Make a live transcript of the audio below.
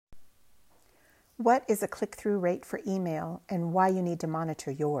What is a click-through rate for email and why you need to monitor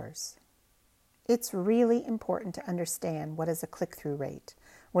yours? It's really important to understand what is a click-through rate,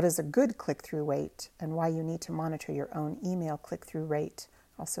 what is a good click-through rate, and why you need to monitor your own email click-through rate,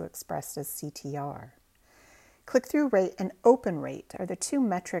 also expressed as CTR. Click-through rate and open rate are the two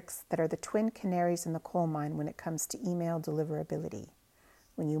metrics that are the twin canaries in the coal mine when it comes to email deliverability.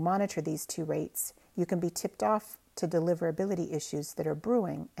 When you monitor these two rates, you can be tipped off to deliverability issues that are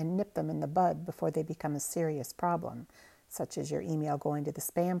brewing and nip them in the bud before they become a serious problem, such as your email going to the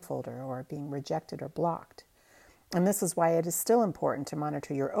spam folder or being rejected or blocked. And this is why it is still important to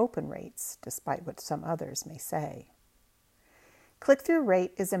monitor your open rates, despite what some others may say. Click-through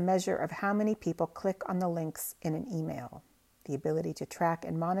rate is a measure of how many people click on the links in an email. The ability to track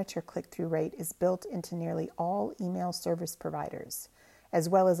and monitor click-through rate is built into nearly all email service providers, as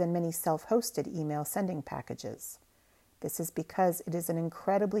well as in many self-hosted email sending packages. This is because it is an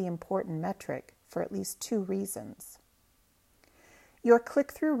incredibly important metric for at least two reasons. Your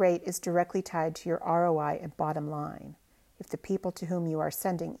click-through rate is directly tied to your ROI and bottom line. If the people to whom you are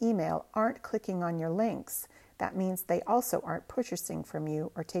sending email aren't clicking on your links, that means they also aren't purchasing from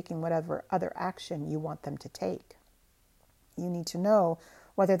you or taking whatever other action you want them to take. You need to know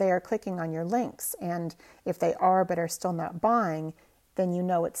whether they are clicking on your links, and if they are but are still not buying, then you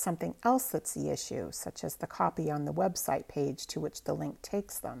know it's something else that's the issue, such as the copy on the website page to which the link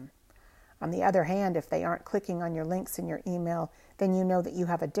takes them. On the other hand, if they aren't clicking on your links in your email, then you know that you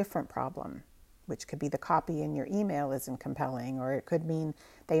have a different problem, which could be the copy in your email isn't compelling, or it could mean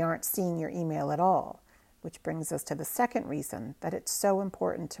they aren't seeing your email at all, which brings us to the second reason that it's so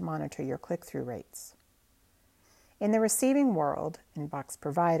important to monitor your click-through rates. In the receiving world, inbox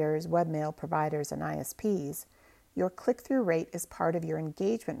providers, webmail providers, and ISPs, your click-through rate is part of your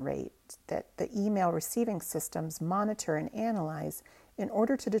engagement rate that the email receiving systems monitor and analyze in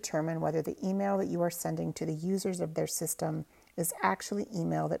order to determine whether the email that you are sending to the users of their system is actually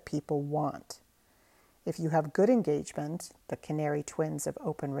email that people want. If you have good engagement, the canary twins of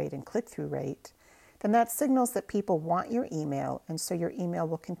open rate and click-through rate, then that signals that people want your email, and so your email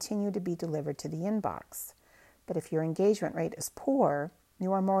will continue to be delivered to the inbox. But if your engagement rate is poor,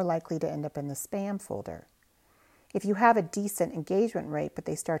 you are more likely to end up in the spam folder. If you have a decent engagement rate but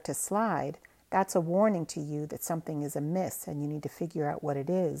they start to slide, that's a warning to you that something is amiss and you need to figure out what it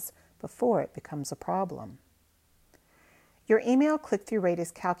is before it becomes a problem. Your email click-through rate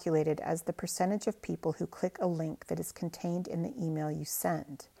is calculated as the percentage of people who click a link that is contained in the email you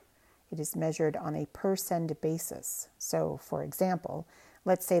send. It is measured on a per-send basis. So, for example,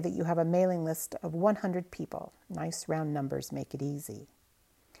 let's say that you have a mailing list of 100 people. Nice round numbers make it easy.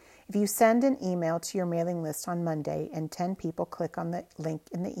 If you send an email to your mailing list on Monday and 10 people click on the link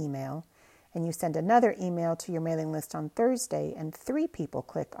in the email, and you send another email to your mailing list on Thursday and 3 people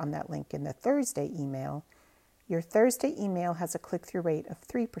click on that link in the Thursday email, your Thursday email has a click-through rate of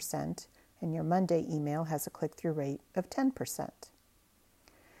 3% and your Monday email has a click-through rate of 10%.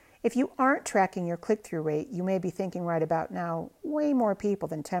 If you aren't tracking your click-through rate, you may be thinking right about now, way more people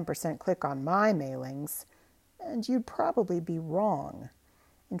than 10% click on my mailings, and you'd probably be wrong.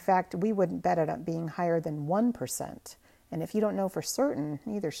 In fact, we wouldn't bet it being higher than 1%, and if you don't know for certain,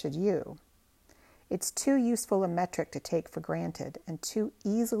 neither should you. It's too useful a metric to take for granted and too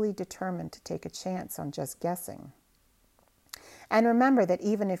easily determined to take a chance on just guessing. And remember that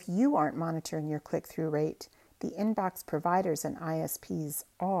even if you aren't monitoring your click-through rate, the inbox providers and ISPs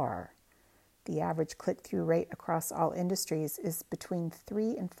are. The average click-through rate across all industries is between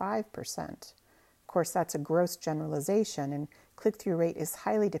 3 and 5%. Of course, that's a gross generalization, and click-through rate is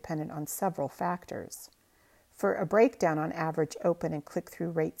highly dependent on several factors. For a breakdown on average open and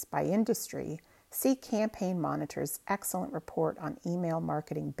click-through rates by industry, see Campaign Monitor's excellent report on email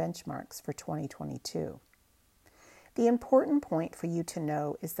marketing benchmarks for 2022. The important point for you to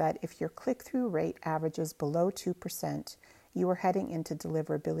know is that if your click-through rate averages below 2%, you are heading into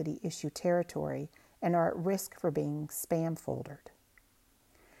deliverability issue territory and are at risk for being spam foldered.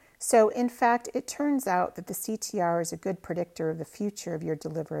 So, in fact, it turns out that the CTR is a good predictor of the future of your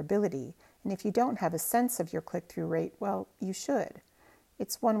deliverability, and if you don't have a sense of your click-through rate, well, you should.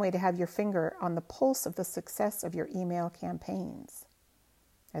 It's one way to have your finger on the pulse of the success of your email campaigns.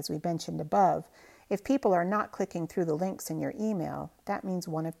 As we mentioned above, if people are not clicking through the links in your email, that means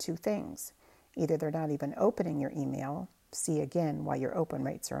one of two things. Either they're not even opening your email, see again why your open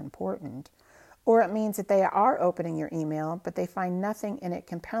rates are important, or it means that they are opening your email, but they find nothing in it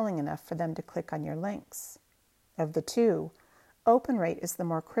compelling enough for them to click on your links. Of the two, open rate is the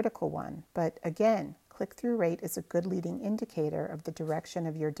more critical one, but again, click-through rate is a good leading indicator of the direction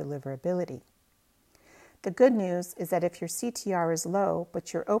of your deliverability. The good news is that if your CTR is low,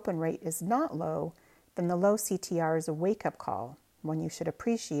 but your open rate is not low, then the low CTR is a wake-up call, one you should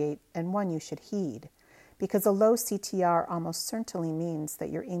appreciate and one you should heed, because a low CTR almost certainly means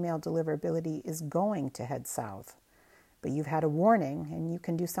that your email deliverability is going to head south. But you've had a warning and you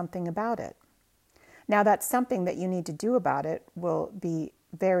can do something about it. Now, that something that you need to do about it will be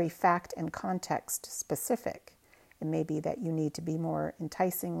very fact and context specific. It may be that you need to be more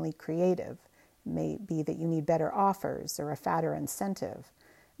enticingly creative. It may be that you need better offers or a fatter incentive.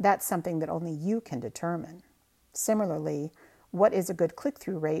 That's something that only you can determine. Similarly, what is a good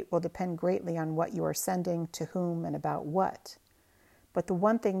click-through rate will depend greatly on what you are sending, to whom, and about what. But the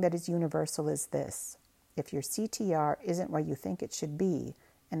one thing that is universal is this: if your CTR isn't where you think it should be,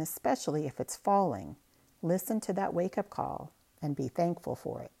 and especially if it's falling, listen to that wake-up call and be thankful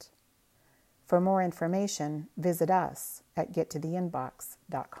for it. For more information, visit us at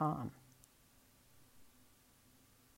gettotheinbox.com.